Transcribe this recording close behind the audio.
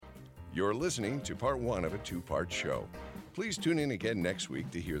You're listening to part one of a two-part show. Please tune in again next week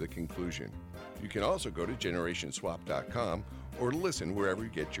to hear the conclusion. You can also go to generationswap.com or listen wherever you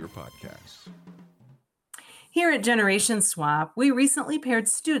get your podcasts. Here at Generation Swap, we recently paired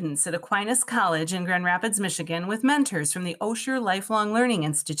students at Aquinas College in Grand Rapids, Michigan, with mentors from the Osher Lifelong Learning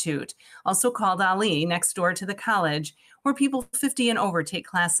Institute, also called Ali, next door to the college, where people 50 and over take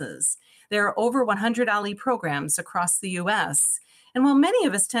classes. There are over 100 Ali programs across the U.S., and while many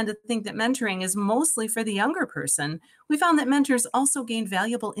of us tend to think that mentoring is mostly for the younger person, we found that mentors also gain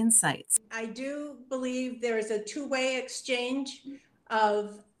valuable insights. I do believe there is a two-way exchange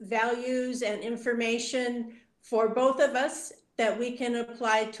of values and information for both of us that we can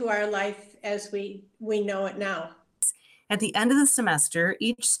apply to our life as we know it now. At the end of the semester,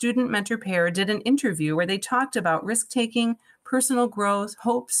 each student mentor pair did an interview where they talked about risk-taking, personal growth,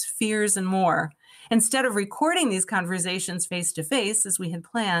 hopes, fears, and more. Instead of recording these conversations face-to-face as we had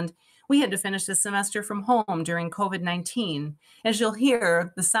planned, we had to finish the semester from home during COVID-19. As you'll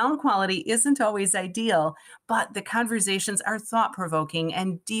hear, the sound quality isn't always ideal, but the conversations are thought-provoking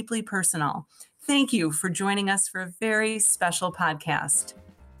and deeply personal. Thank you for joining us for a very special podcast.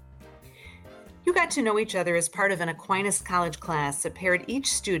 You got to know each other as part of an Aquinas College class that paired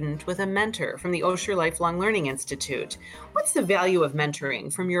each student with a mentor from the Osher Lifelong Learning Institute. What's the value of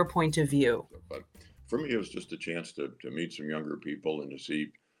mentoring from your point of view? But for me, it was just a chance to meet some younger people and to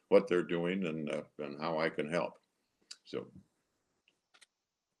see what they're doing and how I can help. So,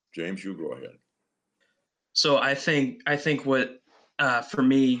 James, you go ahead. So I think what for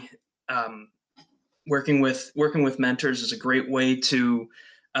me, working with mentors is a great way to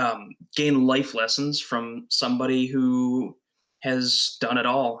gain life lessons from somebody who has done it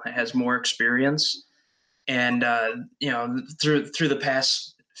all, has more experience, and through the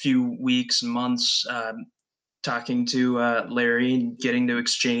past few weeks and months, talking to Larry and getting to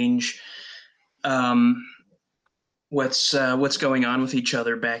exchange what's going on with each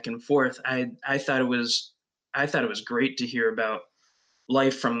other back and forth. I thought it was great to hear about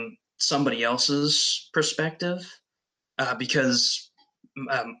life from somebody else's perspective, because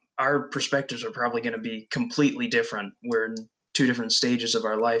our perspectives are probably going to be completely different. We're in two different stages of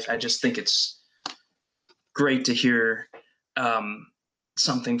our life. I just think it's great to hear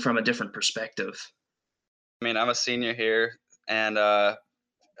something from a different perspective. I mean, I'm a senior here, and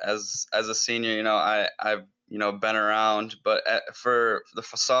as a senior, I've been around, but for the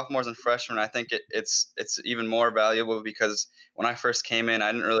sophomores and freshmen, I think it's even more valuable, because when I first came in,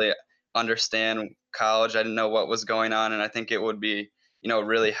 I didn't really understand college. I didn't know what was going on, and I think it would be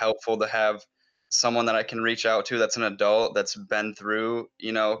really helpful to have someone that I can reach out to that's an adult that's been through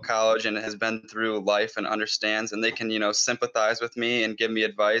college and has been through life and understands, and they can sympathize with me and give me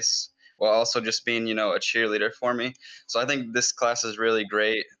advice while also just being a cheerleader for me. So I think this class is really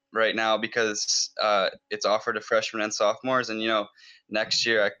great right now, because it's offered to freshmen and sophomores, and next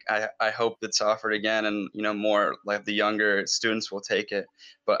year I hope it's offered again, and more like the younger students will take it.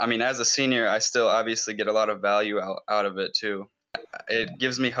 But I mean, as a senior, I still obviously get a lot of value out of it too. It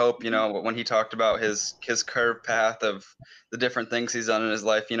gives me hope, when he talked about his curved path of the different things he's done in his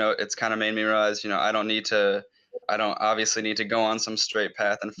life, it's kind of made me realize, I don't obviously need to go on some straight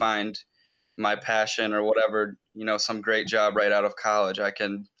path and find my passion or whatever, some great job right out of college. I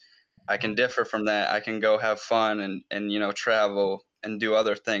can differ from that. I can go have fun and travel and do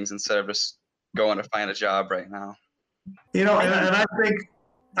other things instead of just going to find a job right now. And I think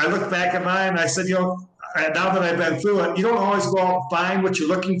I look back at mine and I said, now that I've been through it, you don't always go out and find what you're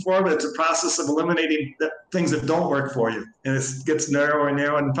looking for, but it's a process of eliminating the things that don't work for you. And it gets narrower and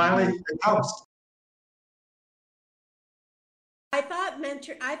narrower, and finally it helps. I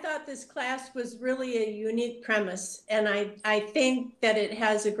thought this class was really a unique premise, and I think that it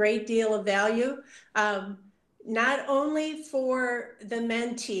has a great deal of value, not only for the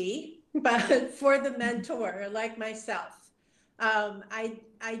mentee, but for the mentor like myself.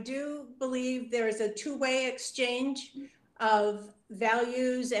 I do believe there is a two-way exchange of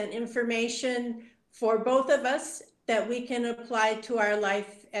values and information for both of us that we can apply to our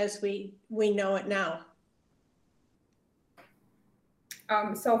life as we know it now.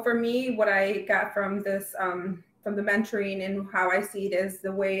 So for me, what I got from this, from the mentoring and how I see it is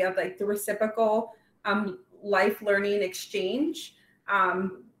the way of like the reciprocal life learning exchange.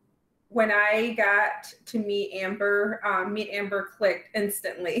 When I got to meet Amber clicked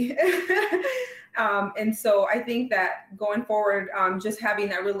instantly. And so I think that going forward, just having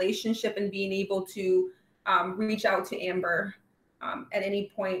that relationship and being able to reach out to Amber at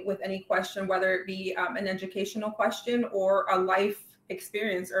any point with any question, whether it be an educational question or a life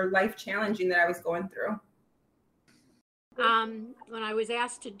experience or life challenging that I was going through. When I was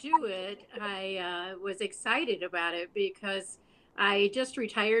asked to do it, I was excited about it because I just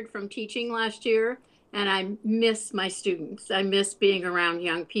retired from teaching last year and I miss my students. I miss being around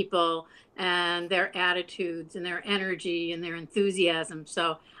young people and their attitudes and their energy and their enthusiasm.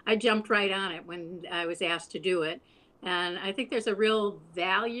 So I jumped right on it when I was asked to do it. And I think there's a real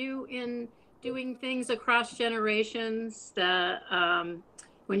value in doing things across generations.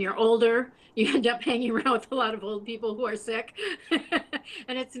 When you're older, you end up hanging around with a lot of old people who are sick.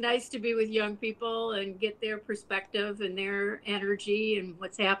 And it's nice to be with young people and get their perspective and their energy and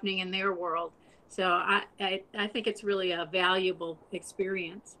what's happening in their world. So I think it's really a valuable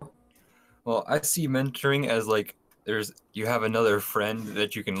experience. Well, I see mentoring as like you have another friend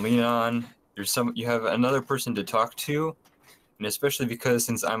that you can lean on. You have another person to talk to, and especially because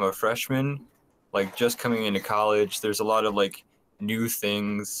since I'm a freshman, like just coming into college, there's a lot of like new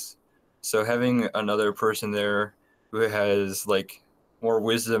things. So having another person there who has like more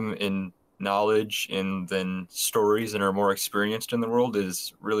wisdom and knowledge and then stories and are more experienced in the world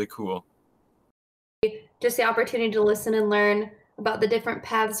is really cool. Just the opportunity to listen and learn about the different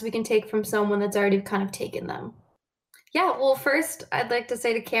paths we can take from someone that's already kind of taken them. Yeah, well, first, I'd like to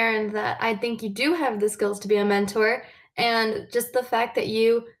say to Karen that I think you do have the skills to be a mentor, and just the fact that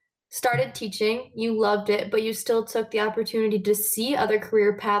you started teaching, you loved it, but you still took the opportunity to see other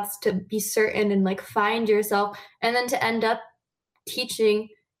career paths, to be certain and like find yourself, and then to end up teaching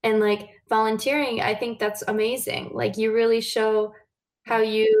and like volunteering. I think that's amazing. Like you really show how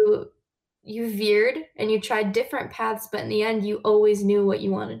you veered and you tried different paths, but in the end you always knew what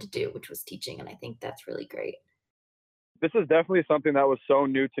you wanted to do, which was teaching, and I think that's really great. This is definitely something that was so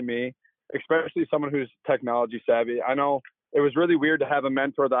new to me, especially someone who's technology savvy. I know it was really weird to have a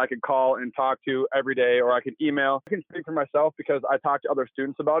mentor that I could call and talk to every day, or I could email. I can speak for myself because I talked to other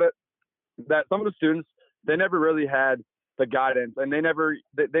students about it, that some of the students, they never really had the guidance, and they never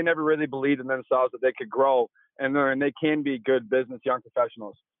really believed in themselves that they could grow and learn. They can be good business young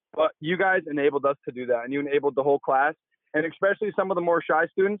professionals. But you guys enabled us to do that, and you enabled the whole class, and especially some of the more shy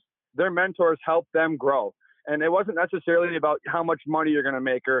students, their mentors helped them grow. And it wasn't necessarily about how much money you're going to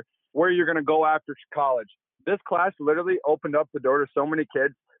make or where you're going to go after college. This class literally opened up the door to so many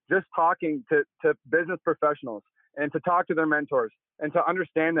kids just talking to business professionals and to talk to their mentors and to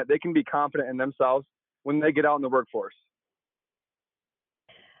understand that they can be confident in themselves when they get out in the workforce.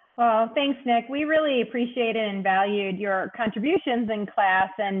 Well, thanks, Nick. We really appreciated and valued your contributions in class.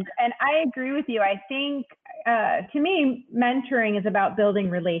 And I agree with you. I think, to me, mentoring is about building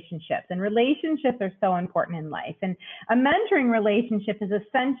relationships, and relationships are so important in life. And a mentoring relationship is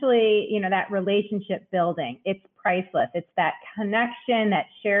essentially, that relationship building. It's priceless. It's that connection, that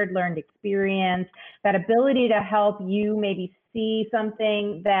shared learned experience, that ability to help you maybe see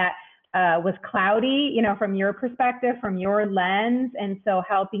something that was cloudy, from your perspective, from your lens. And so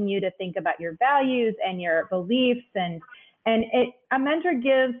helping you to think about your values and your beliefs, and a mentor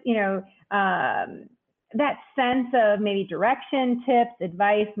gives, that sense of maybe direction, tips,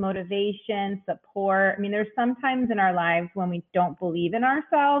 advice, motivation, support. I mean, there's sometimes in our lives when we don't believe in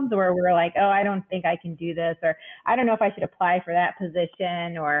ourselves, or we're like, oh, I don't think I can do this, or I don't know if I should apply for that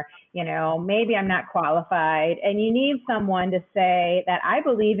position, or, maybe I'm not qualified. And you need someone to say that I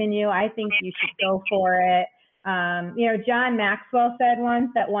believe in you. I think you should go for it. John Maxwell said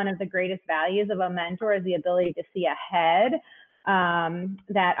once that one of the greatest values of a mentor is the ability to see ahead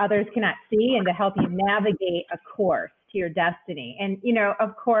that others cannot see, and to help you navigate a course to your destiny. And,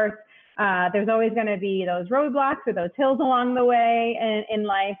 of course, there's always going to be those roadblocks or those hills along the way in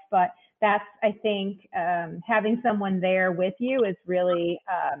life, but that's, I think, having someone there with you is really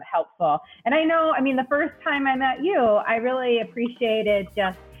helpful. And I know, the first time I met you, I really appreciated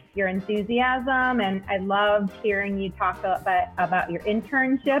just your enthusiasm, and I loved hearing you talk about your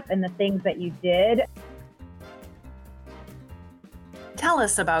internship and the things that you did. Tell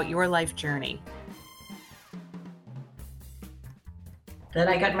us about your life journey. Then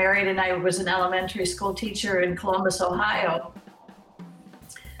I got married, and I was an elementary school teacher in Columbus, Ohio.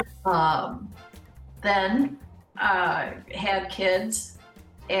 Then had kids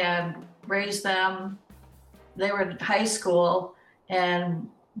and raised them. They were in high school, and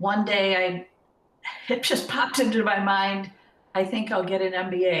one day it just popped into my mind, I think I'll get an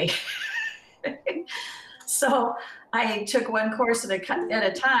MBA. So I took one course at a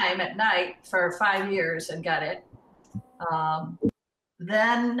time at night for 5 years and got it.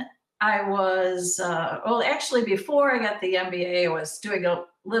 Then I was, actually before I got the MBA, I was doing a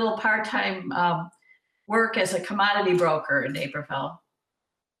little part-time work as a commodity broker in Naperville.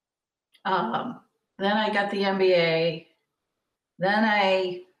 Then I got the MBA. Then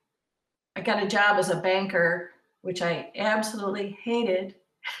I got a job as a banker which I absolutely hated.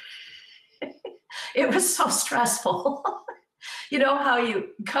 It was so stressful. You know how you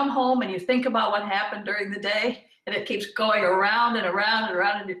come home and you think about what happened during the day and it keeps going around and around and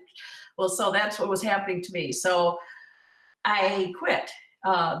around. Well, so that's what was happening to me. So I quit.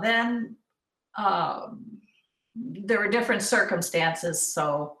 Then there were different circumstances.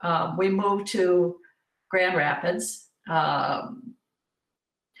 So we moved to Grand Rapids.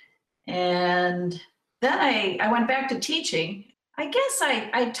 And then I went back to teaching. I guess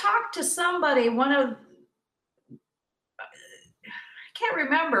I talked to somebody, I can't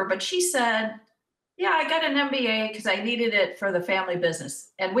remember, but she said, yeah, I got an MBA because I needed it for the family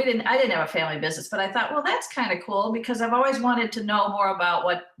business. And I didn't have a family business, but I thought, well, that's kind of cool because I've always wanted to know more about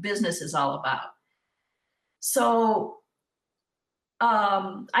what business is all about. So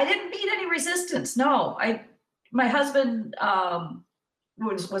I didn't meet any resistance. No, my husband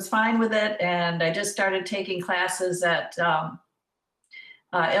was fine with it. And I just started taking classes at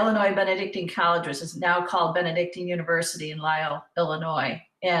Illinois Benedictine College, which is now called Benedictine University in Lisle, Illinois,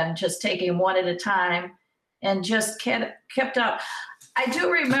 and just taking one at a time and just kept up. I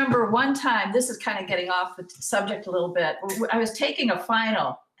do remember one time, this is kind of getting off the subject a little bit. I was taking a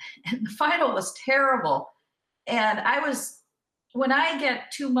final and the final was terrible. And when I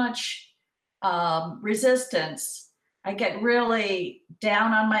get too much resistance, I get really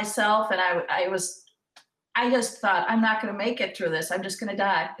down on myself. And I just thought, I'm not going to make it through this. I'm just going to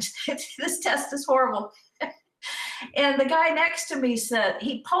die. This test is horrible. And the guy next to me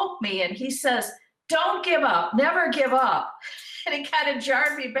he poked me and he says, don't give up, never give up. And it kind of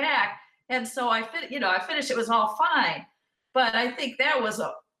jarred me back. And so I finished, it was all fine. But I think that was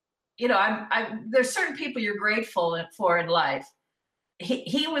there's certain people you're grateful for in life.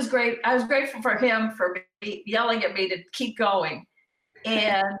 He was great. I was grateful for him for yelling at me to keep going.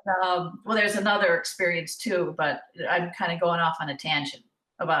 And well, there's another experience too, but I'm kind of going off on a tangent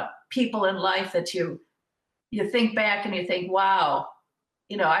about people in life that you think back and you think, wow,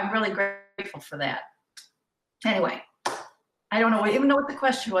 I'm really grateful for that. Anyway, I don't even know what the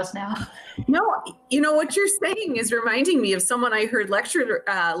question was now. No, what you're saying is reminding me of someone I heard lecture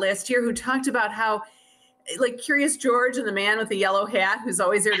last year who talked about how, like Curious George and the man with the yellow hat who's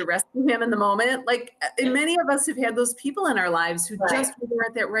always there to rescue him in the moment. Like, and many of us have had those people in our lives who just were there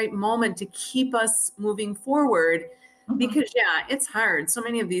at that right moment to keep us moving forward. Mm-hmm. Because it's hard. So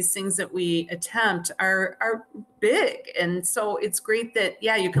many of these things that we attempt are big. And so it's great that,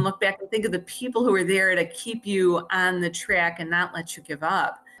 you can look back and think of the people who are there to keep you on the track and not let you give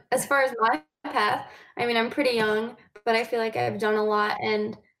up. As far as my path, I'm pretty young, but I feel like I've done a lot,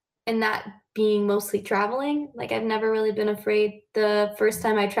 and that being mostly traveling. Like, I've never really been afraid. The first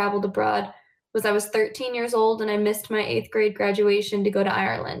time I traveled abroad was I was 13 years old and I missed my 8th grade graduation to go to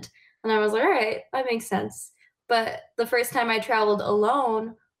Ireland. And I was like, all right, that makes sense. But the first time I traveled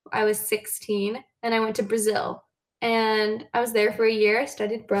alone, I was 16 and I went to Brazil. And I was there for a year. I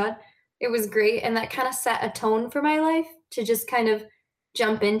studied abroad. It was great. And that kind of set a tone for my life to just kind of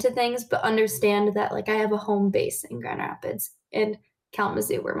jump into things, but understand that, like, I have a home base in Grand Rapids and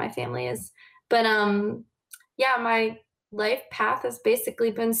Kalamazoo, where my family is. But my life path has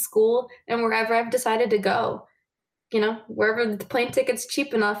basically been school and wherever I've decided to go. Wherever the plane ticket's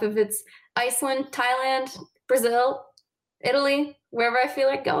cheap enough, if it's Iceland, Thailand, Brazil, Italy, wherever I feel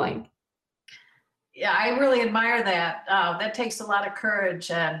like going. Yeah, I really admire that. That takes a lot of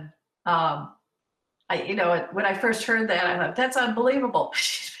courage. And when I first heard that, I thought, that's unbelievable.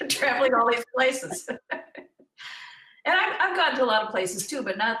 She's been traveling all these places. And I've gone to a lot of places too,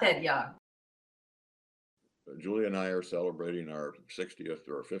 but not that young. Julia and I are celebrating our 60th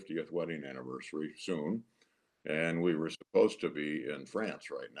or 50th wedding anniversary soon. And we were supposed to be in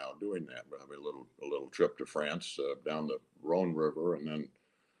France right now doing that. We'll have a little trip to France down the Rhone River, and then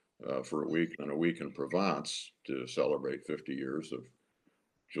for a week in Provence to celebrate 50 years of.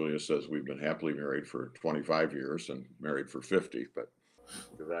 Julia says we've been happily married for 25 years and married for 50. But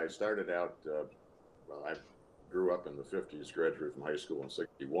because I started out, I grew up in the 50s, graduated from high school in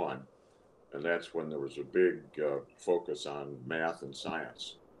 61. And that's when there was a big focus on math and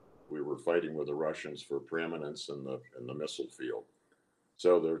science. We were fighting with the Russians for preeminence in the missile field.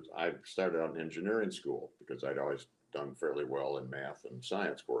 So I started out in engineering school because I'd always done fairly well in math and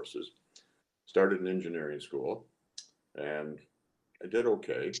science courses. Started in engineering school and I did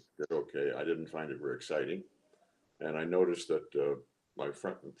okay. I didn't find it very exciting. And I noticed that my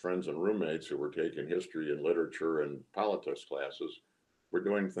friends and roommates who were taking history and literature and politics classes were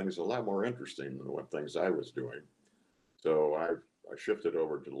doing things a lot more interesting than what things I was doing. So I shifted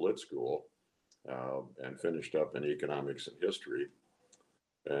over to the lit school and finished up in economics and history.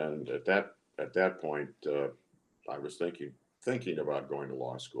 And at that point, I was thinking about going to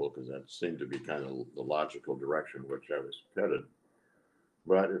law school because that seemed to be kind of the logical direction which I was headed.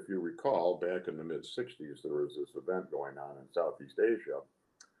 But if you recall, back in the mid 60s, there was this event going on in Southeast Asia.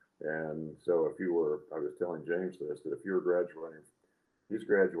 And so I was telling James this, that if you were graduating, he's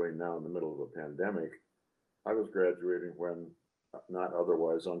graduating now in the middle of a pandemic. I was graduating when not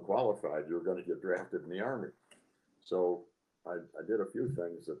otherwise unqualified, you were going to get drafted in the Army. So I did a few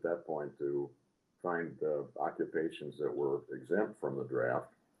things at that point to find occupations that were exempt from the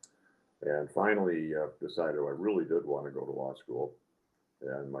draft. And finally decided I really did want to go to law school.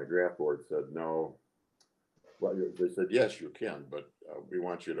 And my draft board said, no. Well, they said, yes, you can, but we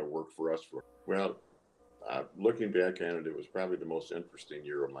want you to work for us. Well, looking back at it, it was probably the most interesting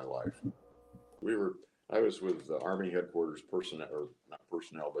year of my life. I was with the Army headquarters personnel, or not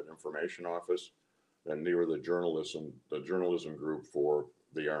personnel, but information office, and they were the journalism group for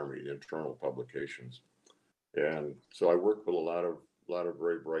the Army, the internal publications. And so I worked with a lot of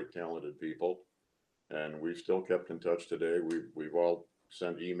very bright, talented people, and we've still kept in touch today. We've all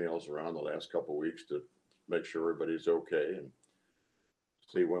sent emails around the last couple of weeks to make sure everybody's okay and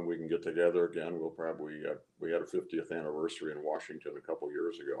see when we can get together again. We'll probably, we had a 50th anniversary in Washington a couple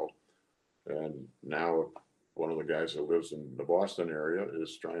years ago. And now one of the guys that lives in the Boston area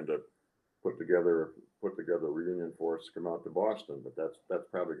is trying to put together a reunion for us to come out to Boston, but that's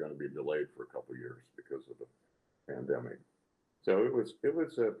probably going to be delayed for a couple years because of the pandemic. So it was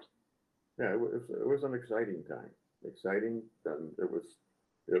an exciting time. Exciting, and it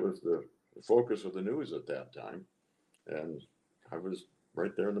was the focus of the news at that time, and I was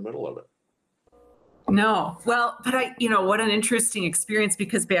right there in the middle of it. No, well, but what an interesting experience,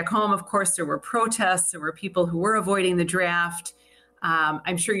 because back home, of course, there were protests, there were people who were avoiding the draft.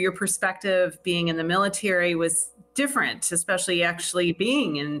 I'm sure your perspective being in the military was different, especially actually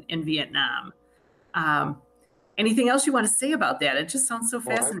being in Vietnam. Anything else you want to say about that? It just sounds so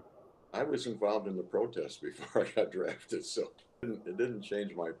fascinating. I was involved in the protests before I got drafted, so it didn't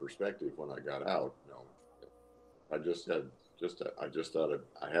change my perspective when I got out. No, I just thought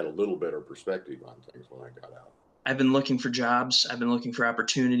I had a little better perspective on things when I got out. I've been looking for jobs. I've been looking for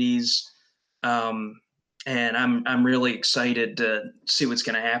opportunities, and I'm really excited to see what's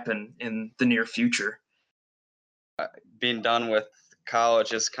going to happen in the near future. Being done with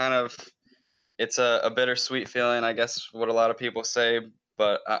college is it's a bittersweet feeling, I guess, what a lot of people say.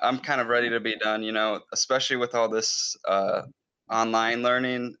 But I'm kind of ready to be done, especially with all this online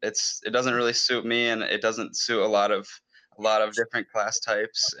learning. It doesn't really suit me, and it doesn't suit a lot of different class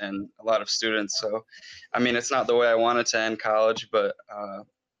types and a lot of students. So, I mean, it's not the way I wanted to end college, but I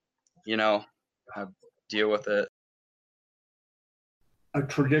deal with it. A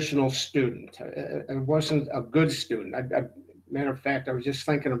traditional student. I wasn't a good student. Matter of fact, I was just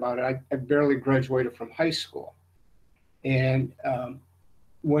thinking about it. I barely graduated from high school, and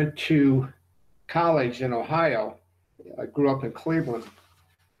went to college in Ohio. I grew up in Cleveland,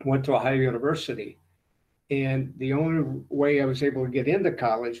 went to Ohio University. And the only way I was able to get into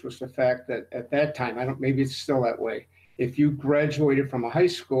college was the fact that at that time, maybe it's still that way, if you graduated from a high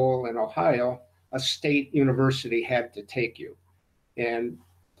school in Ohio, a state university had to take you. And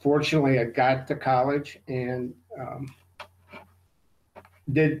fortunately, I got to college and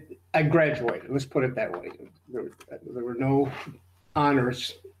I graduated, let's put it that way. There were no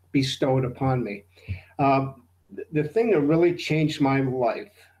honors bestowed upon me. The thing that really changed my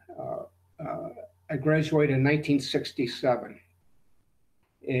life, I graduated in 1967,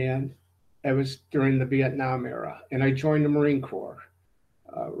 and I was during the Vietnam era, and I joined the Marine Corps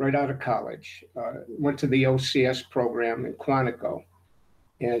right out of college. Went to the OCS program in Quantico,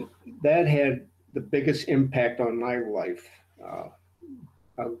 and that had the biggest impact on my life,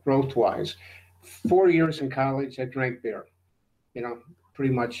 growth-wise. 4 years in college, I drank beer.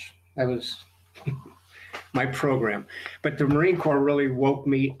 Pretty much that was my program. But the Marine Corps really woke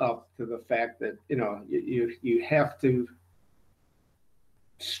me up to the fact that, you have to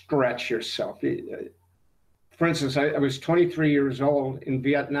stretch yourself. For instance, I was 23 years old in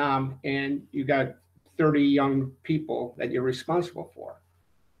Vietnam, and you got 30 young people that you're responsible for.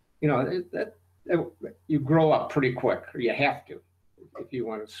 You grow up pretty quick, or you have to, if you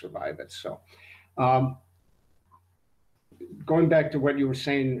want to survive it. So, going back to what you were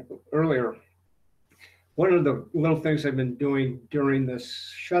saying earlier, one of the little things I've been doing during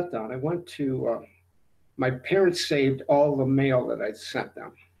this shutdown, I went to, my parents saved all the mail that I'd sent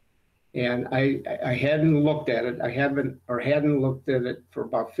them. And I hadn't looked at it. I hadn't looked at it for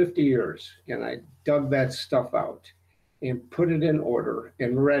about 50 years. And I dug that stuff out and put it in order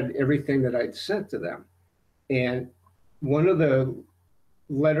and read everything that I'd sent to them. And one of the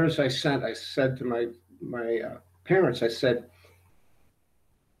letters I sent, I said to my parents, I said,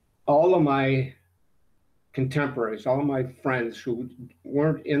 all of my contemporaries, all of my friends who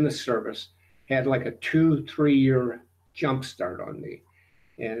weren't in the service had like a 2-3 year jump start on me.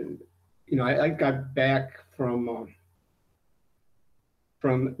 And, you know, I got back from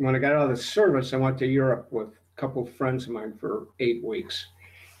when I got out of the service, I went to Europe with a couple of friends of mine for 8 weeks,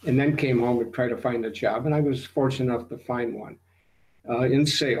 and then came home and tried to find a job. And I was fortunate enough to find one in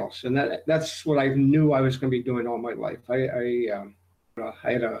sales. And that's what I knew I was going to be doing all my life. I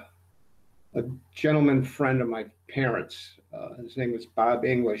had a gentleman friend of my parents, his name was Bob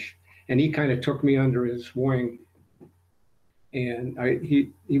English, and he kind of took me under his wing. And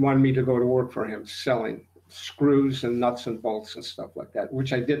he wanted me to go to work for him, selling screws and nuts and bolts and stuff like that,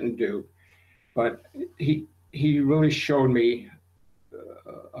 which I didn't do. But he really showed me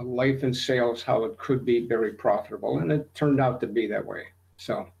a life in sales, how it could be very profitable. And it turned out to be that way.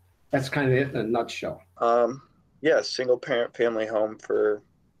 So that's kind of it in a nutshell. Yeah, single parent family home for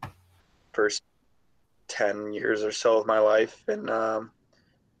first 10 years or so of my life. And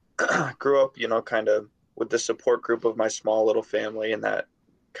grew up, you know, kind of with the support group of my small little family. And that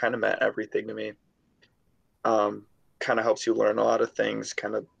kind of meant everything to me. Kind of helps you learn a lot of things,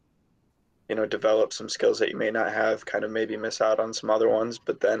 kind of, you know, develop some skills that you may not have, kind of maybe miss out on some other ones.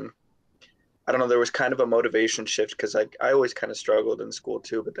 But then, I don't know, there was kind of a motivation shift because I always kind of struggled in school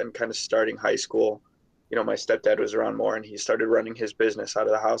too, but then kind of starting high school, you know, my stepdad was around more and he started running his business out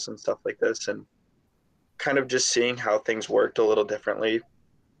of the house and stuff like this. And kind of just seeing how things worked a little differently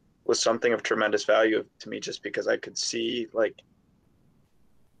was something of tremendous value to me, just because I could see like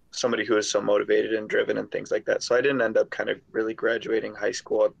somebody who is so motivated and driven and things like that. So I didn't end up kind of really graduating high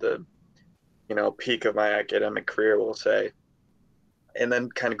school at the, you know, peak of my academic career, we'll say. And then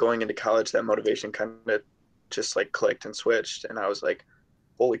kind of going into college, that motivation kind of just like clicked and switched. And I was like,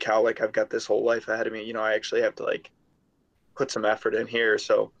 holy cow, like I've got this whole life ahead of me. You know, I actually have to like put some effort in here.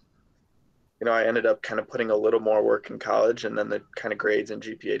 So, you know, I ended up kind of putting a little more work in college, and then the kind of grades and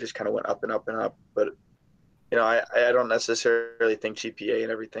GPA just kind of went up and up and up. But you know, I don't necessarily think GPA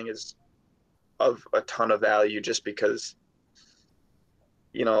and everything is of a ton of value, just because,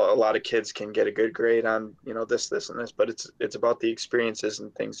 you know, a lot of kids can get a good grade on, you know, this, and this, but it's about the experiences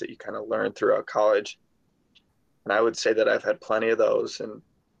and things that you kind of learn throughout college. And I would say that I've had plenty of those. And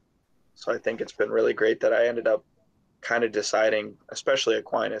so I think it's been really great that I ended up kind of deciding, especially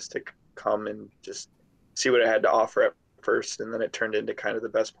Aquinas, to come and just see what it had to offer at first. And then it turned into kind of the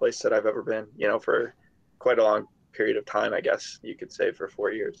best place that I've ever been, you know, for quite a long period of time, I guess you could say, for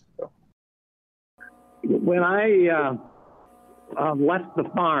 4 years. So. When I left the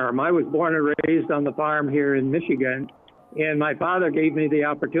farm, I was born and raised on the farm here in Michigan, and my father gave me the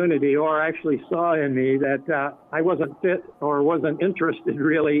opportunity, or actually saw in me, that I wasn't fit or wasn't interested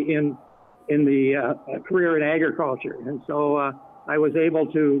really in the career in agriculture. And so I was able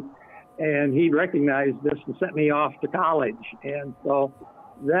to, and he recognized this and sent me off to college. And so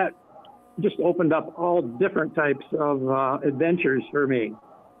that just opened up all different types of adventures for me.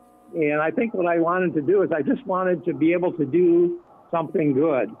 And I think what I wanted to do is I just wanted to be able to do something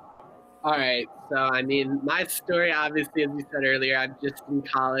good. All right. So, I mean, my story, obviously, as you said earlier, I'm just in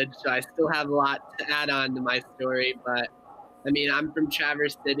college, so I still have a lot to add on to my story. But, I mean, I'm from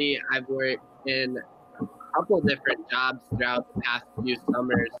Traverse City. I've worked in a couple different jobs throughout the past few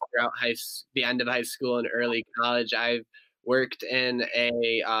summers, throughout the end of high school and early college. I've worked in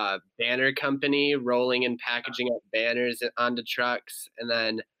a banner company, rolling and packaging up banners onto trucks. And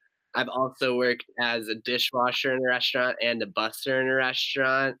then I've also worked as a dishwasher in a restaurant and a busser in a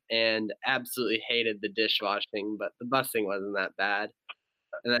restaurant, and absolutely hated the dishwashing, but the bussing wasn't that bad.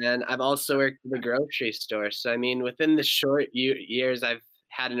 And then I've also worked in the grocery store. So, I mean, within the short years, I've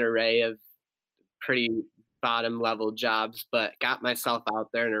had an array of pretty bottom level jobs, but got myself out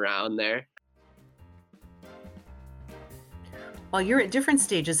there and around there. While you're at different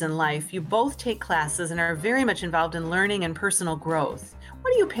stages in life, you both take classes and are very much involved in learning and personal growth.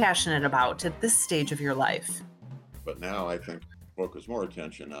 What are you passionate about at this stage of your life? But now I think focus more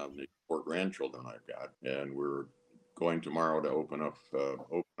attention on the 4 grandchildren I've got, and we're going tomorrow to open up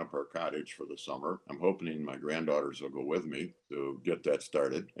our cottage for the summer. I'm hoping my granddaughters will go with me to get that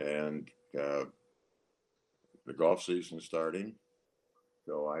started, and the golf season is starting,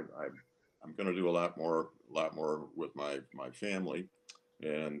 so I'm going to do a lot more with my family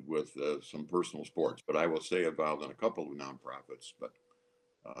and with some personal sports. But I will stay involved in a couple of nonprofits, but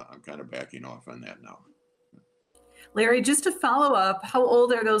I'm kind of backing off on that now. Larry, just to follow up, how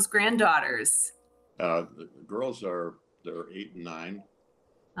old are those granddaughters? The girls they're 8 and 9.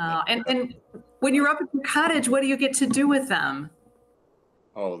 And when you're up at the cottage, what do you get to do with them?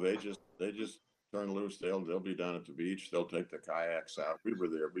 Oh, they just turn loose, they'll be down at the beach. They'll take the kayaks out. We were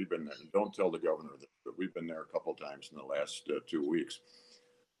there. We've been there. Don't tell the governor that, but we've been there a couple times in the last 2 weeks.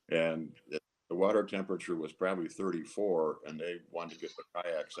 And the water temperature was probably 34, and they wanted to get the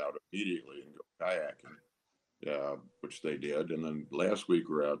kayaks out immediately and go kayaking, which they did. And then last week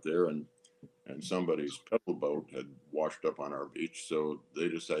we were out there, and somebody's pedal boat had washed up on our beach, so they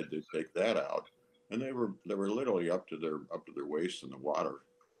decided to take that out, and they were literally up to their waist in the water,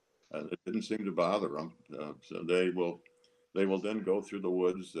 and it didn't seem to bother them. So they will then go through the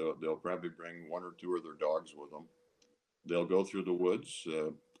woods. They'll probably bring 1 or 2 of their dogs with them. They'll go through the woods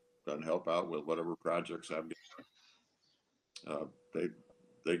and help out with whatever projects I've got.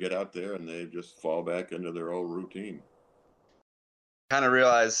 They get out there and they just fall back into their old routine. Kind of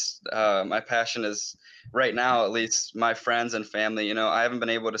realized my passion is right now, at least my friends and family. You know, I haven't been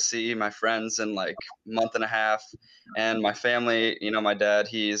able to see my friends in like a month and a half, and my family, you know, my dad,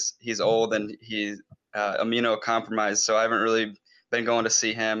 he's old and he's immunocompromised, so I haven't really been going to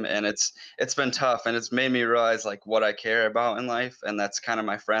see him, and it's been tough, and it's made me realize like what I care about in life, and that's kind of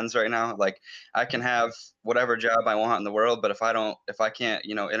my friends right now. Like I can have whatever job I want in the world, but if I can't,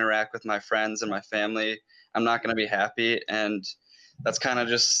 you know, interact with my friends and my family, I'm not going to be happy. And that's kind of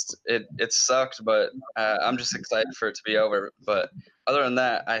just it sucked, but I'm just excited for it to be over. But other than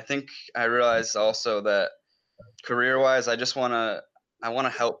that, I think I realized also that career-wise, I want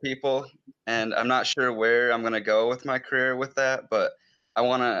to help people, and I'm not sure where I'm going to go with my career with that, but I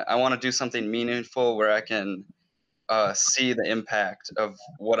want to do something meaningful where I can see the impact of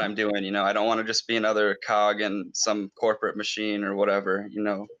what I'm doing. You know, I don't want to just be another cog in some corporate machine or whatever, you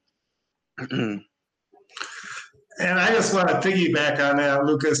know. And I just want to piggyback on that,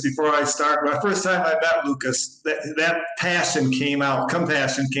 Lucas, before I start. The first time I met Lucas, that passion came out,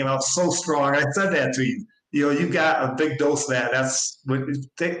 compassion came out so strong. I said that to you. You know, you got a big dose of that. That's what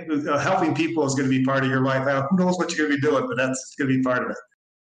helping people is going to be part of your life. Who knows what you're going to be doing, but that's going to be part of it.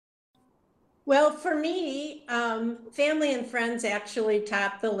 Well, for me, family and friends actually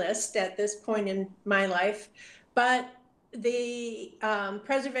top the list at this point in my life, but the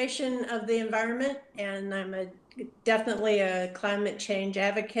preservation of the environment, and I'm definitely a climate change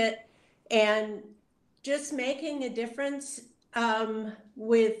advocate, and just making a difference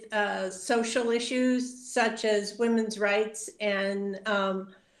with social issues such as women's rights and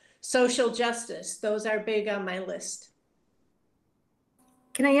social justice. Those are big on my list.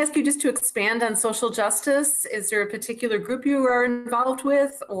 Can I ask you just to expand on social justice? Is there a particular group you are involved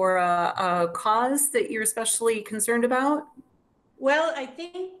with, or a cause that you're especially concerned about? Well, I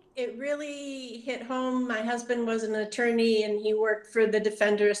think it really hit home. My husband was an attorney and he worked for the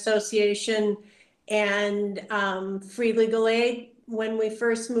Defender Association and Free Legal Aid when we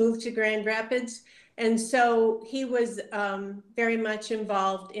first moved to Grand Rapids. And so he was very much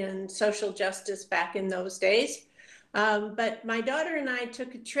involved in social justice back in those days. But my daughter and I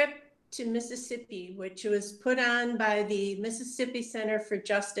took a trip to Mississippi, which was put on by the Mississippi Center for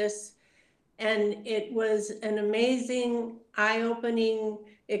Justice. And it was an amazing, eye-opening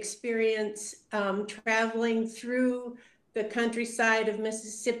experience traveling through the countryside of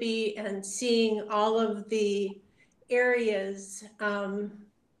Mississippi and seeing all of the areas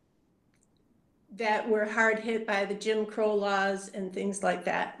that were hard hit by the Jim Crow laws and things like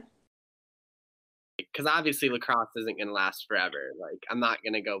that. Because obviously lacrosse isn't going to last forever. Like, I'm not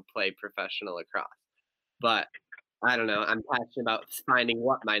going to go play professional lacrosse. But I don't know. I'm passionate about finding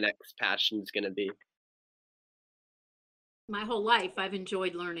what my next passion is going to be. My whole life, I've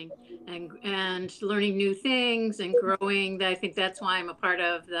enjoyed learning and learning new things and growing. I think that's why I'm a part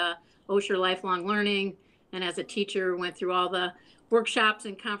of the Osher Lifelong Learning. And as a teacher, went through all the workshops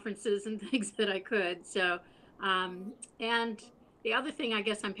and conferences and things that I could. So, and the other thing I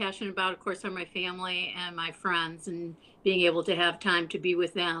guess I'm passionate about, of course, are my family and my friends and being able to have time to be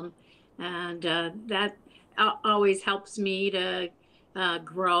with them. And that always helps me to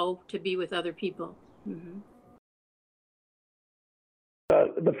grow, to be with other people. Mm-hmm.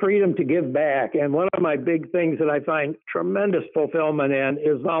 The freedom to give back. And one of my big things that I find tremendous fulfillment in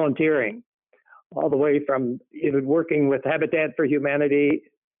is volunteering, all the way from even working with Habitat for Humanity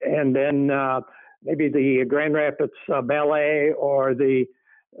and then maybe the Grand Rapids Ballet or the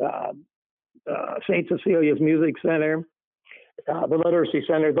St. Cecilia's Music Center, the Literacy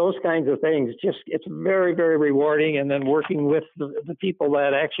Center, those kinds of things. Just, it's very, very rewarding. And then working with the people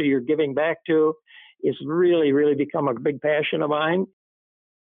that actually you're giving back to is really, really become a big passion of mine.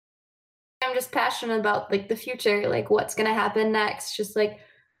 I'm just passionate about like the future, like what's going to happen next, just like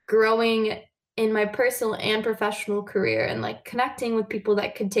growing in my personal and professional career and like connecting with people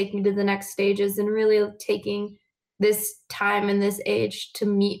that could take me to the next stages and really taking this time and this age to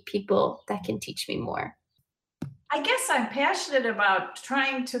meet people that can teach me more. I guess I'm passionate about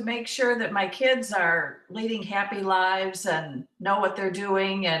trying to make sure that my kids are leading happy lives and know what they're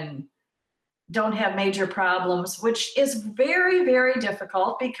doing and don't have major problems, which is very, very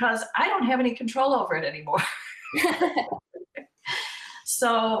difficult because I don't have any control over it anymore.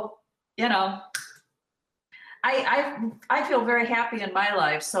 So, you know, I feel very happy in my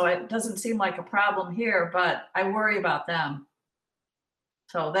life, so it doesn't seem like a problem here, but I worry about them.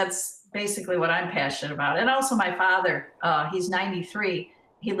 So that's basically what I'm passionate about. And also my father, he's 93.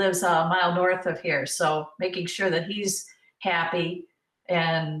 He lives a mile north of here. So making sure that he's happy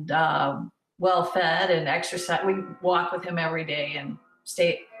and well-fed and exercise. We walk with him every day and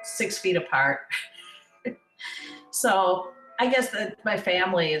stay 6 feet apart. So I guess that my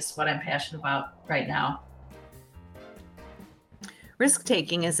family is what I'm passionate about right now.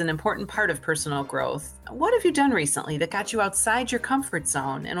 Risk-taking is an important part of personal growth. What have you done recently that got you outside your comfort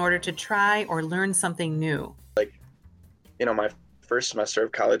zone in order to try or learn something new? Like, you know, my first semester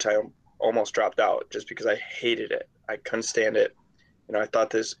of college, I almost dropped out just because I hated it. I couldn't stand it. You know, I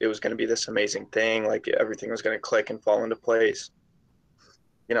thought it was going to be this amazing thing, like everything was going to click and fall into place.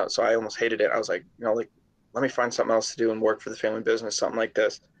 You know, so I almost hated it. I was like, you know, like, let me find something else to do and work for the family business, something like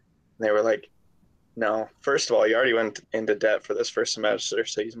this. And they were like, no, first of all, you already went into debt for this first semester,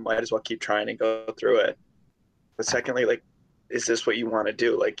 so you might as well keep trying and go through it. But secondly, like, is this what you want to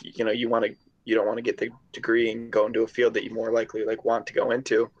do? Like, you know, you don't want to get the degree and go into a field that you more likely like want to go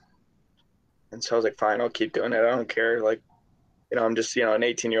into. And so I was like, fine, I'll keep doing it. I don't care. Like, you know, I'm just, you know, an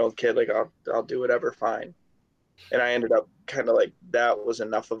 18-year-old kid. Like, I'll do whatever, fine. And I ended up kind of like, that was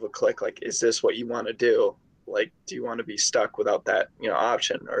enough of a click. Like, is this what you want to do? Like, do you want to be stuck without that, you know,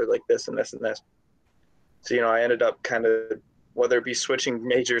 option, or like this and this and this? So, you know, I ended up kind of, whether it be switching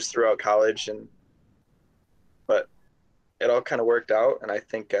majors throughout college, but it all kind of worked out. And I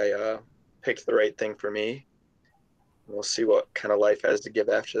think I picked the right thing for me. We'll see what kind of life has to give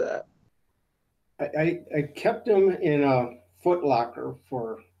after that. I kept them in a Foot Locker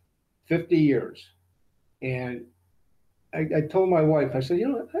for 50 years. And I told my wife, I said, you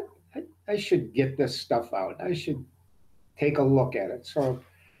know, I should get this stuff out. I should take a look at it. So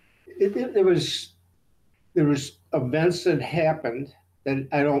there was events that happened that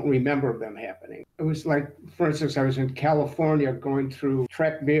I don't remember them happening. It was like, for instance, I was in California going through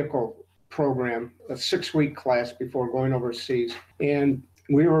track vehicle program, a 6-week class before going overseas. And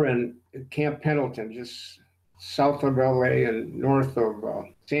we were in Camp Pendleton, just south of LA and north of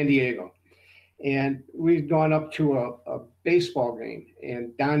San Diego. And we'd gone up to a baseball game,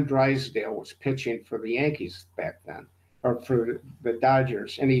 and Don Drysdale was pitching for the Yankees back then, or for the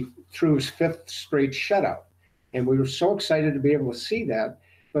Dodgers, and he threw his 5th straight shutout. And we were so excited to be able to see that.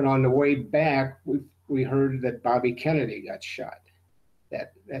 But on the way back, we heard that Bobby Kennedy got shot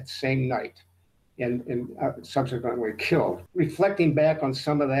that same night and subsequently killed. Reflecting back on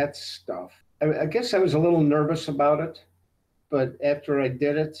some of that stuff, I guess I was a little nervous about it. But after I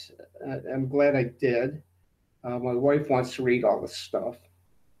did it, I'm glad I did. My wife wants to read all this stuff.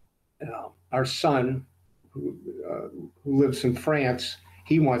 Our son, who lives in France,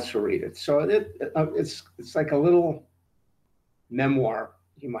 he wants to read it. So it's like a little memoir,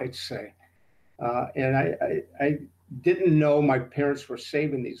 you might say. And I didn't know my parents were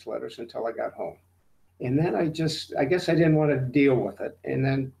saving these letters until I got home. And then I guess I didn't want to deal with it. And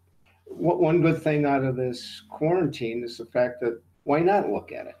then one good thing out of this quarantine is the fact that why not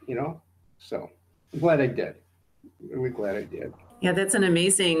look at it, you know? So I'm glad I did. Really glad I did. Yeah, that's an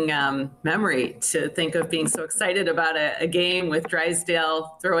amazing memory to think of, being so excited about a game with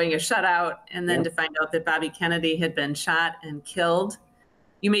Drysdale throwing a shutout, and then to find out that Bobby Kennedy had been shot and killed.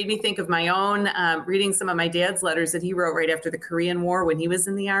 You made me think of my own, reading some of my dad's letters that he wrote right after the Korean War when he was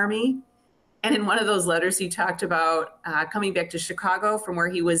in the Army. And in one of those letters, he talked about coming back to Chicago from where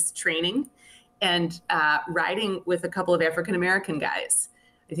he was training and riding with a couple of African-American guys.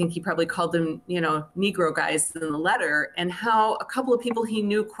 I think he probably called them, you know, Negro guys in the letter, and how a couple of people he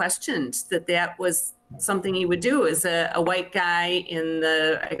knew questioned that was something he would do as a white guy in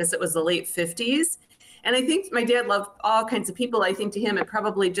I guess it was the late 50s. And I think my dad loved all kinds of people. I think to him, it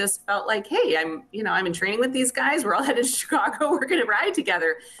probably just felt like, hey, I'm in training with these guys. We're all headed to Chicago. We're going to ride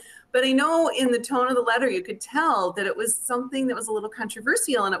together. But I know in the tone of the letter, you could tell that it was something that was a little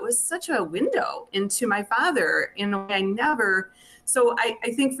controversial, and it was such a window into my father in a way I never. So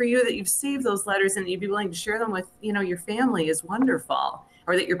I think for you that you've saved those letters and you'd be willing to share them with, you know, your family is wonderful,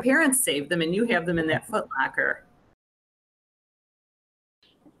 or that your parents saved them and you have them in that Foot Locker.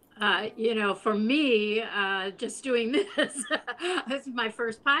 For me, just doing this, this is my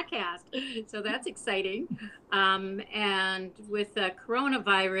first podcast, so that's exciting. And with the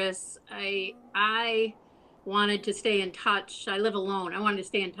coronavirus, I wanted to stay in touch. I live alone. I wanted to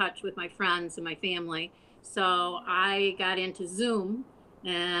stay in touch with my friends and my family. So I got into Zoom,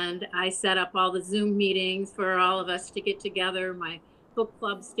 and I set up all the Zoom meetings for all of us to get together. My book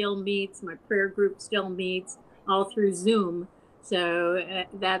club still meets, my prayer group still meets, all through Zoom. So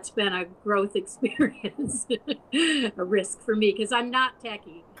that's been a growth experience, a risk for me, because I'm not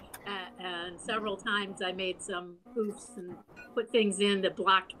techie. And several times I made some poofs and put things in that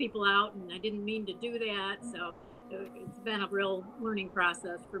blocked people out, and I didn't mean to do that. So it's been a real learning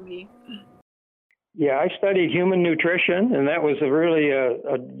process for me. Yeah, I studied human nutrition, and that was really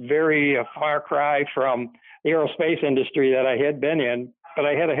a very far cry from the aerospace industry that I had been in. But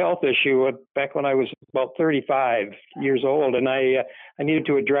I had a health issue back when I was about 35 years old, and I needed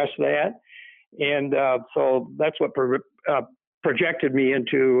to address that. And so that's what projected me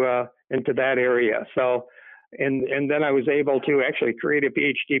into that area. So, and then I was able to actually create a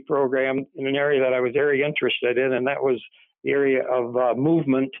PhD program in an area that I was very interested in, and that was the area of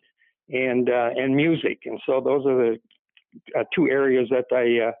movement and music. And so those are the two areas that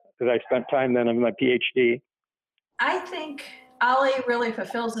I spent time then in my PhD. I think Ollie really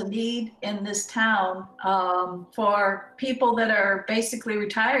fulfills a need in this town for people that are basically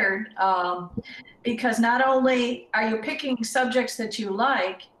retired, because not only are you picking subjects that you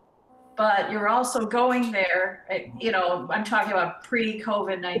like, but you're also going there, I'm talking about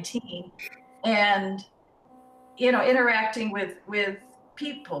pre-COVID-19, and, interacting with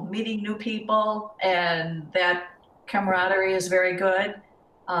people, meeting new people, and that camaraderie is very good.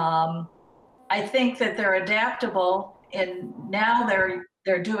 I think that they're adaptable, and now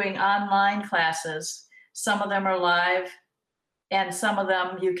they're doing online classes. Some of them are live, and some of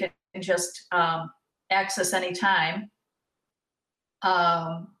them you can just access anytime.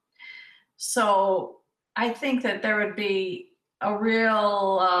 So I think that there would be a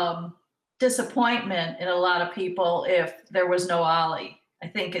real disappointment in a lot of people if there was no Ollie. I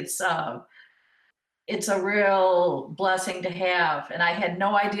think it's a real blessing to have. And I had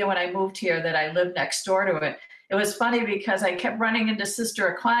no idea when I moved here that I lived next door to it. It was funny because I kept running into Sister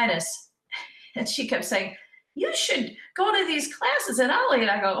Aquinas, and she kept saying, "You should go to these classes at Ollie."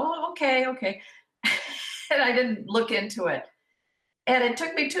 And I go, "Oh, okay." And I didn't look into it. And it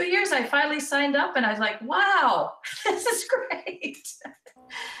took me 2 years. I finally signed up, and I was like, wow, this is great.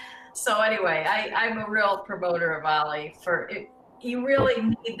 So anyway, I'm a real promoter of Ollie. You really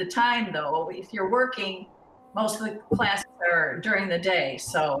need the time, though. If you're working, most of the classes are during the day,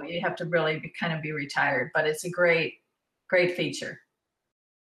 so you have to really be retired. But it's a great feature.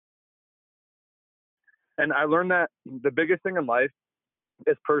 And I learned that the biggest thing in life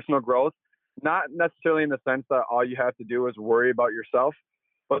is personal growth, not necessarily in the sense that all you have to do is worry about yourself,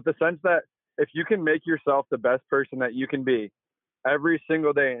 but the sense that if you can make yourself the best person that you can be every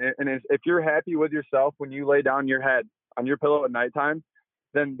single day, and if you're happy with yourself when you lay down your head on your pillow at nighttime,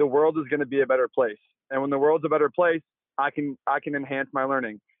 then the world is going to be a better place. And when the world's a better place, I can enhance my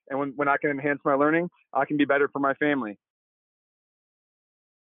learning. And when I can enhance my learning, I can be better for my family.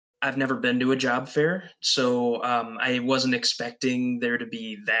 I've never been to a job fair, so I wasn't expecting there to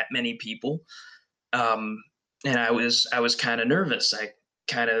be that many people, and I was kind of nervous. I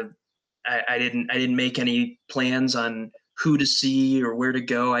didn't make any plans on who to see or where to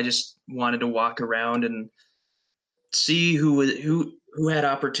go. I just wanted to walk around and see who had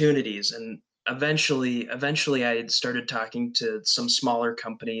opportunities. And eventually I had started talking to some smaller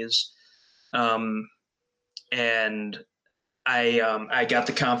companies, and I got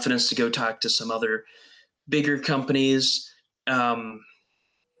the confidence to go talk to some other bigger companies,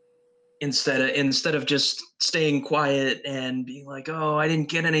 instead of just staying quiet and being like, oh, I didn't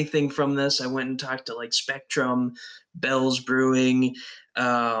get anything from this. I went and talked to like Spectrum, Bell's Brewing.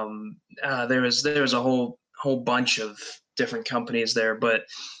 There was a whole bunch of different companies there, but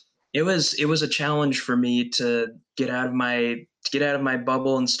it was a challenge for me to get out of my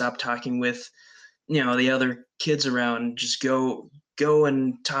bubble and stop talking with the other kids around. Just go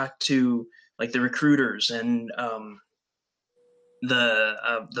and talk to like the recruiters and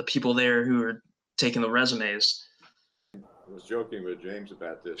the people there who are taking the resumes. I was joking with James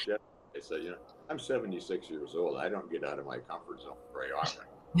about this yesterday. I said, I'm 76 years old. I don't get out of my comfort zone very often.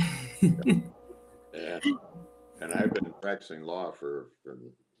 and I've been practicing law for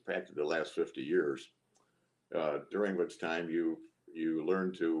in fact the last 50 years, during which time you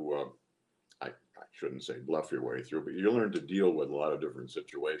learn to I shouldn't say bluff your way through, but you learn to deal with a lot of different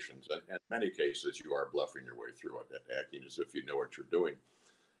situations. And in many cases, you are bluffing your way through it, acting as if you know what you're doing.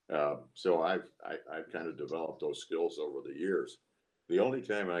 So I've kind of developed those skills over the years. The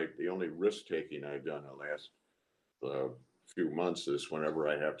only risk taking I've done the last few months is whenever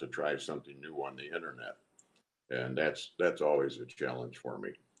I have to try something new on the internet, and that's always a challenge for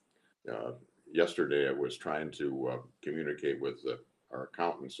me. Yesterday I was trying to communicate with our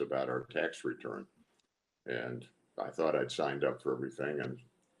accountants about our tax return, and I thought I'd signed up for everything, and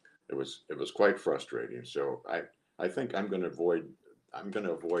it was quite frustrating. So I think I'm going to avoid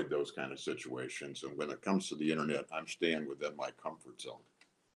those kind of situations, and when it comes to the internet, I'm staying within my comfort zone.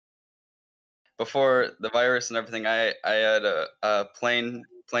 Before the virus and everything, I had a plane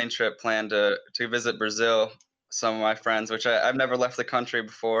trip planned to visit Brazil, some of my friends, which I've never left the country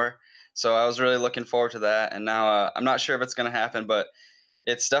before. So I was really looking forward to that. And now I'm not sure if it's going to happen, but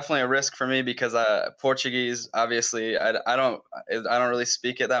it's definitely a risk for me because Portuguese, obviously, I don't really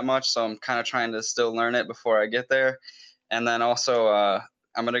speak it that much. So I'm kind of trying to still learn it before I get there. And then also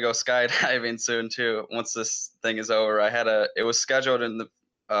I'm going to go skydiving soon too. Once this thing is over, it was scheduled in the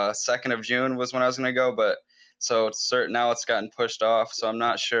 2nd of June was when I was going to go, but so now it's gotten pushed off. So I'm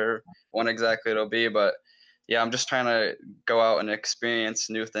not sure when exactly it'll be, but yeah, I'm just trying to go out and experience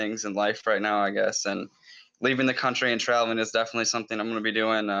new things in life right now, I guess. And leaving the country and traveling is definitely something I'm going to be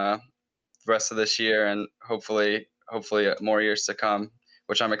doing the rest of this year and hopefully more years to come,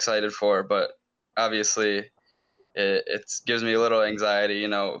 which I'm excited for. But obviously, it gives me a little anxiety,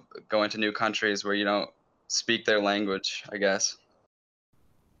 going to new countries where you don't speak their language, I guess.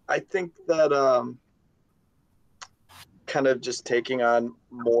 I think that kind of just taking on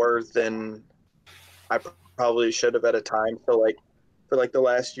more than I probably should have at a time. So for the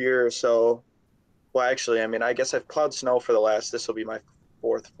last year or so, well, actually, I mean, I guess I've plowed snow for this will be my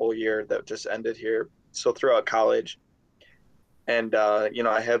 4th full year that just ended here. So throughout college, and I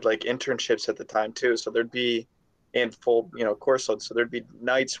had internships at the time too. So there'd be in full, course load. So there'd be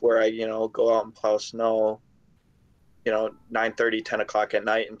nights where I, go out and plow snow, 9:30, 10 o'clock at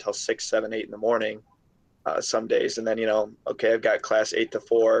night until 6, 7, 8 in the morning, some days. And then, okay, I've got class 8 to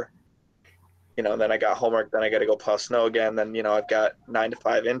 4, and then I got homework, then I got to go plow snow again. Then, I've got 9 to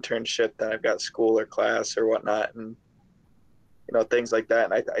 5 internship, then I've got school or class or whatnot. And, things like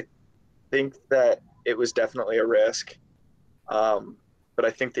that. And I think that it was definitely a risk. But I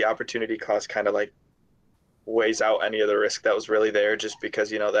think the opportunity cost kind of weighs out any of the risk that was really there, just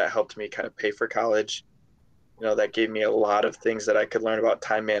because, that helped me kind of pay for college. That gave me a lot of things that I could learn about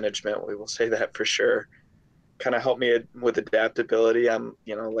time management. We will say that for sure. Kind of helped me with adaptability. I'm,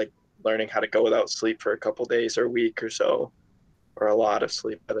 learning how to go without sleep for a couple days or a week or so, or a lot of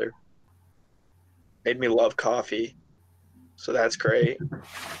sleep rather. Made me love coffee. So that's great.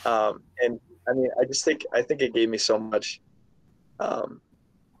 And I mean, I think it gave me so much,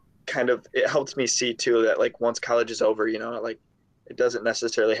 it helped me see too, that once college is over, it doesn't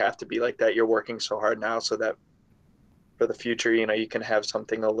necessarily have to be like that. You're working so hard now so that for the future, you can have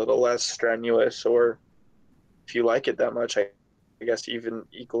something a little less strenuous, or if you like it that much, I guess even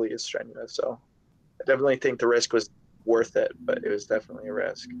equally as strenuous. So I definitely think the risk was worth it, but it was definitely a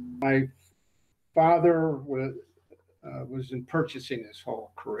risk. My father was in purchasing his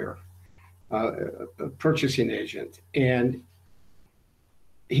whole career, a purchasing agent, and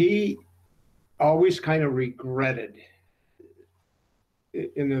he always kind of regretted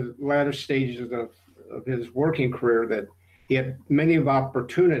in the latter stages of his working career that he had many of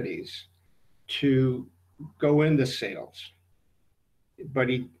opportunities to go into sales, but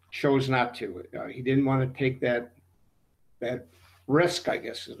he chose not to. He didn't want to take that risk, I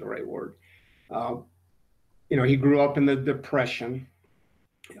guess is the right word. He grew up in the Depression.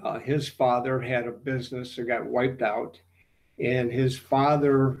 His father had a business that got wiped out, and his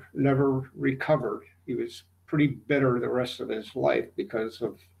father never recovered. He was pretty bitter the rest of his life because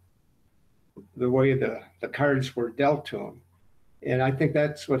of the way the cards were dealt to him. And I think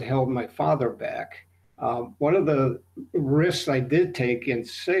that's what held my father back. One of the risks I did take in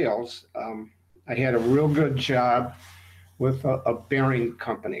sales, I had a real good job with a bearing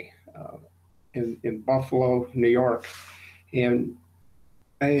company in Buffalo, New York. And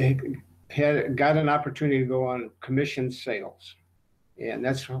I got an opportunity to go on commission sales. And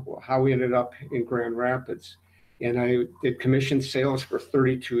that's how we ended up in Grand Rapids. And I did commission sales for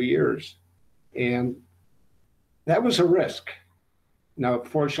 32 years. And that was a risk. Now,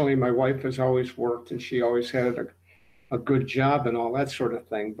 fortunately, my wife has always worked and she always had a good job and all that sort of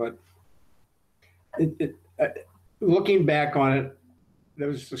thing. But looking back on it, that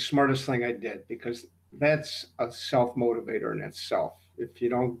was the smartest thing I did, because that's a self-motivator in itself. If you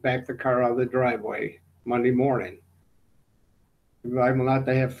don't back the car out of the driveway Monday morning, I will not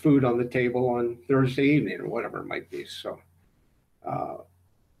have food on the table on Thursday evening or whatever it might be. So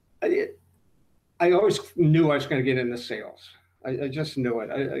I always knew I was going to get into sales. I just knew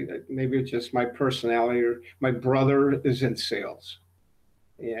it. Maybe it's just my personality, or my brother is in sales,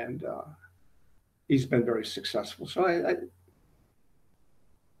 and he's been very successful. So I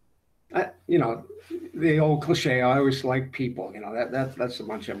you know, the old cliche, I always like people, you know, that's a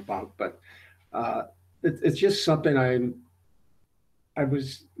bunch of bunk, but it's just something I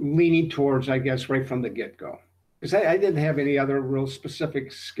was leaning towards, I guess, right from the get-go. Because I didn't have any other real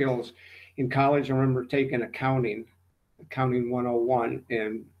specific skills. In college, I remember taking accounting 101,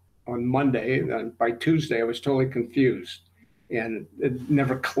 and on Monday, and then by Tuesday, I was totally confused, and it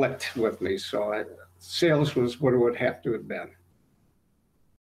never clicked with me. So sales was what it would have to have been.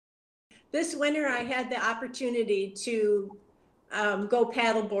 This winter, I had the opportunity to go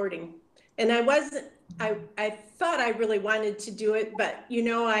paddle boarding, and I thought I really wanted to do it, but you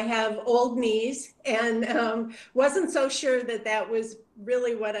know, I have old knees, and wasn't so sure that that was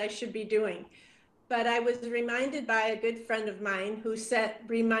really what I should be doing. But I was reminded by a good friend of mine who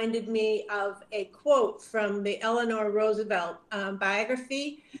reminded me of a quote from the Eleanor Roosevelt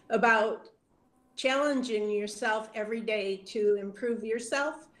biography about challenging yourself every day to improve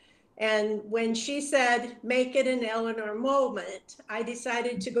yourself. And when she said, make it an Eleanor moment, I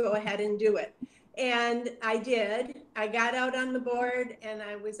decided to go ahead and do it. And I did. I got out on the board, and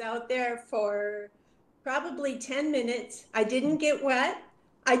I was out there for probably 10 minutes. I didn't get wet.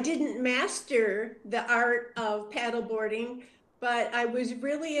 I didn't master the art of paddleboarding, but I was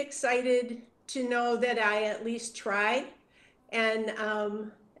really excited to know that I at least tried. And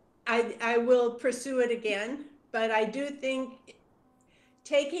I will pursue it again, but I do think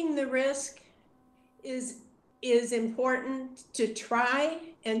taking the risk is important, to try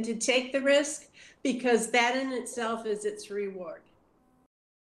and to take the risk, because that in itself is its reward.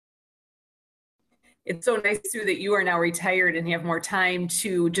 It's so nice too that you are now retired and have more time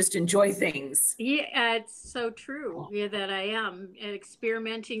to just enjoy things. Yeah, it's so true. Yeah, that I am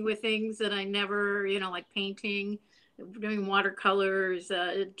experimenting with things that I never, you know, like painting, doing watercolors,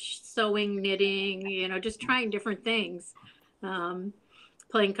 sewing, knitting, you know, just trying different things.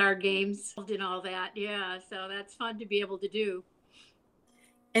 Playing card games and all that. Yeah, so that's fun to be able to do.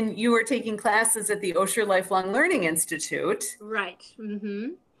 And you were taking classes at the Osher Lifelong Learning Institute. Right.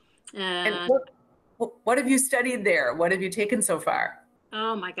 Mm-hmm. And what have you studied there? What have you taken so far?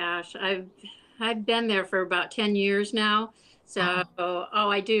 Oh my gosh, I've been there for about 10 years now. So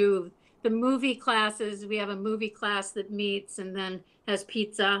I do the movie classes. We have a movie class that meets and then has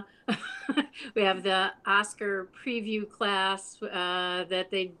pizza. We have the Oscar preview class that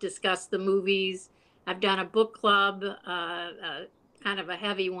they discuss the movies. I've done a book club, kind of a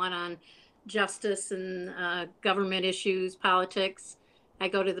heavy one on justice and government issues, politics. I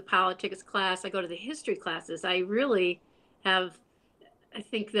go to the politics class. I go to the history classes. I really have, I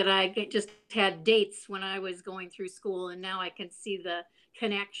think that I just had dates when I was going through school, and now I can see the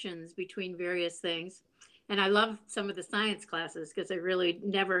connections between various things. And I love some of the science classes because I really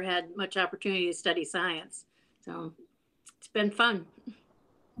never had much opportunity to study science. So it's been fun.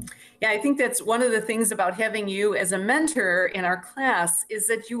 Yeah, I think that's one of the things about having you as a mentor in our class is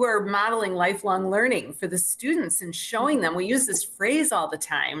that you are modeling lifelong learning for the students and showing them. We use this phrase all the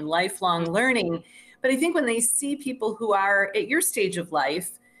time, lifelong learning. But I think when they see people who are at your stage of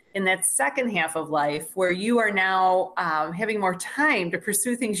life, in that second half of life, where you are now having more time to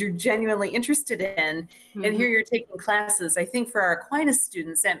pursue things you're genuinely interested in, and here you're taking classes, I think for our Aquinas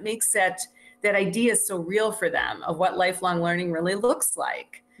students, that makes that idea so real for them of what lifelong learning really looks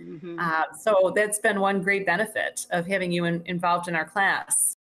like. So that's been one great benefit of having you involved in our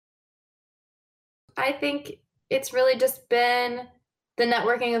class. I think it's really just been the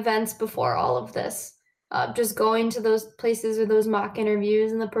networking events before all of this. Just going to those places or those mock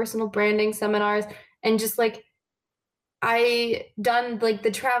interviews and the personal branding seminars, and just like I done like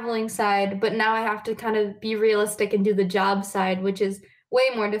the traveling side, but now I have to kind of be realistic and do the job side, which is way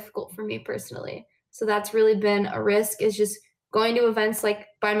more difficult for me personally. So that's really been a risk, is just going to events like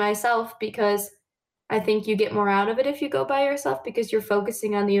by myself, because I think you get more out of it if you go by yourself because you're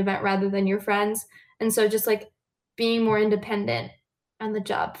focusing on the event rather than your friends. And so just like being more independent on the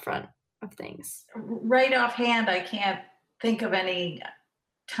job front of things. Right offhand, I can't think of any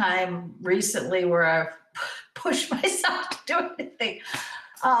time recently where I've pushed myself to do anything.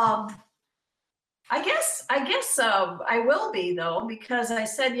 I guess I will be, though, because I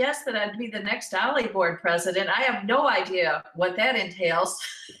said yes that I'd be the next Ollie board president. I have no idea what that entails.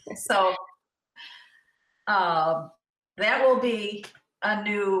 So that will be a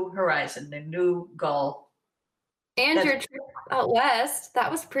new horizon, a new goal. And your trip out west,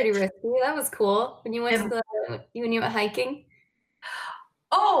 that was pretty risky. That was cool. When you went when you went hiking.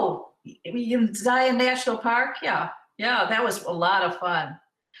 Oh, Oh, in Zion National Park? Yeah, that was a lot of fun.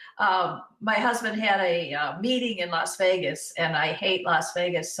 My husband had a meeting in Las Vegas, and I hate Las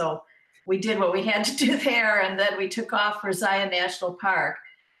Vegas, so we did what we had to do there, and then we took off for Zion National Park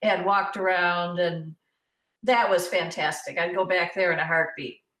and walked around, and that was fantastic. I'd go back there in a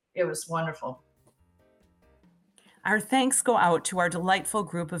heartbeat. It was wonderful. Our thanks go out to our delightful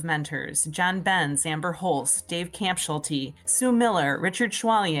group of mentors, John Benz, Amber Holst, Dave Campschulte, Sue Miller, Richard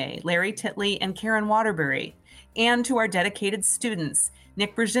Schwalier, Larry Titley, and Karen Waterbury, and to our dedicated students,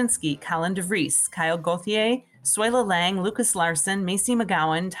 Nick Brzezinski, Colin DeVries, Kyle Gauthier, Suela Lang, Lucas Larson, Macy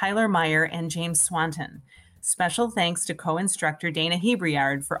McGowan, Tyler Meyer, and James Swanton. Special thanks to co-instructor Dana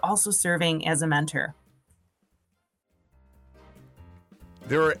Hebriard for also serving as a mentor.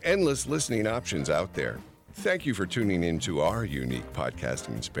 There are endless listening options out there. Thank you for tuning into our unique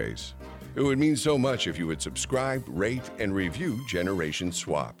podcasting space. It would mean so much if you would subscribe, rate, and review Generation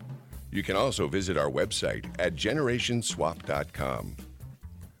Swap. You can also visit our website at generationswap.com.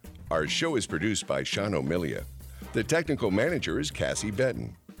 Our show is produced by Sean O'Milia. The technical manager is Cassie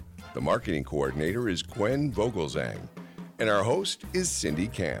Benton. The marketing coordinator is Gwen Vogelzang. And our host is Cindy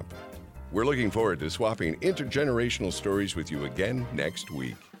Camp. We're looking forward to swapping intergenerational stories with you again next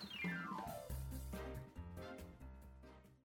week.